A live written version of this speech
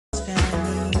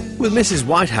With Mrs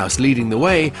Whitehouse leading the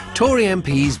way, Tory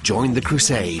MPs joined the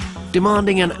crusade,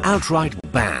 demanding an outright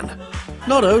ban.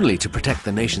 Not only to protect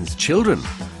the nation's children,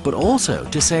 but also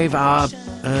to save our,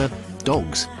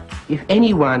 dogs. If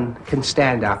anyone can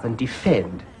stand up and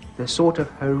defend the sort of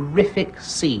horrific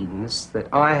scenes that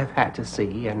I have had to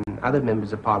see and other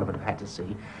members of Parliament have had to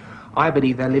see, I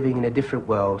believe they're living in a different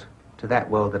world to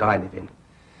that world that I live in.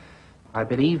 I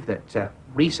believe that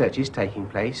research is taking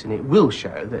place, and it will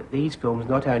show that these films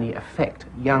not only affect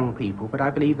young people, but I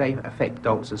believe they affect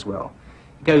adults as well.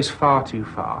 It goes far too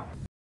far.